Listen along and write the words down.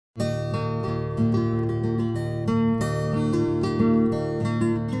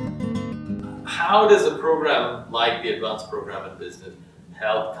how does a program like the Advanced Program in Business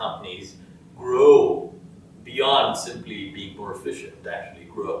help companies grow beyond simply being more efficient, actually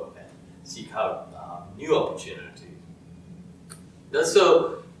grow and seek out new opportunities? It does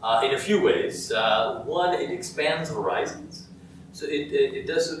so in a few ways. One, it expands horizons. So it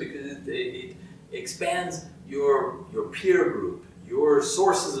does so because it expands your peer group, your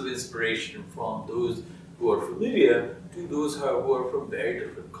sources of inspiration from those who are familiar to those who are from very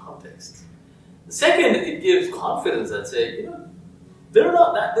different contexts. The second, it gives confidence that say, you know, they're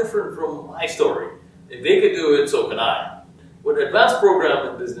not that different from my story. If they could do it, so can I. What Advanced Program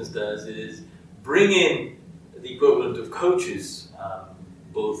in Business does is bring in the equivalent of coaches,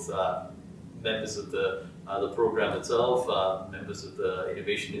 both members of the program itself, members of the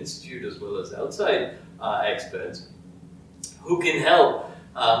Innovation Institute, as well as outside experts, who can help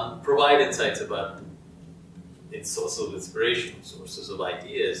provide insights about its sources of inspiration, sources of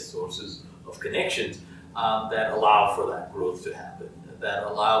ideas, sources of connections that allow for that growth to happen, that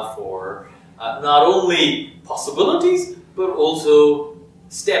allow for not only possibilities, but also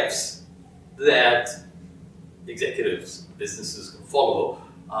steps that executives, businesses can follow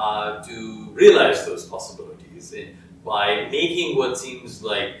to realize those possibilities by making what seems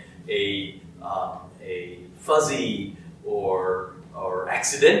like a fuzzy or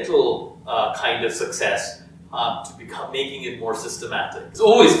accidental kind of success to become making it more systematic. It's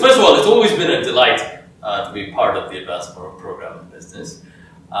always, first of all, it's always been a delight to be part of the Advanced Program in Business.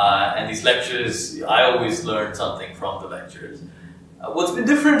 And these lectures, I always learn something from the lectures. What's been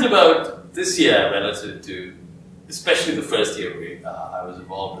different about this year relative to, especially the first year I was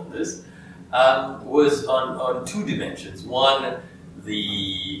involved in this, was on two dimensions. One,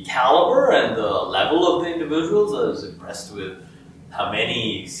 the caliber and the level of the individuals. I was impressed with how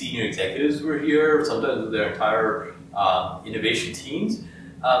many senior executives were here, sometimes with their entire innovation teams,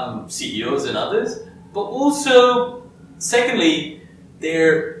 CEOs and others. But also, secondly,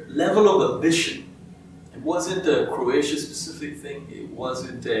 their level of ambition. It wasn't a Croatia-specific thing. It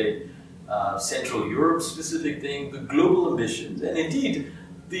wasn't a Central Europe-specific thing. The global ambitions, and indeed,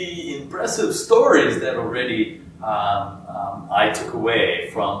 the impressive stories that already I took away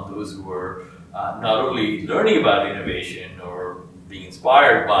from those who were not only learning about innovation or being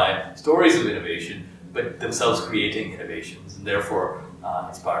inspired by stories of innovation, but themselves creating innovations and therefore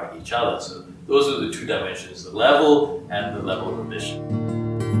inspiring each other. So those are the two dimensions, the level and the level of ambition.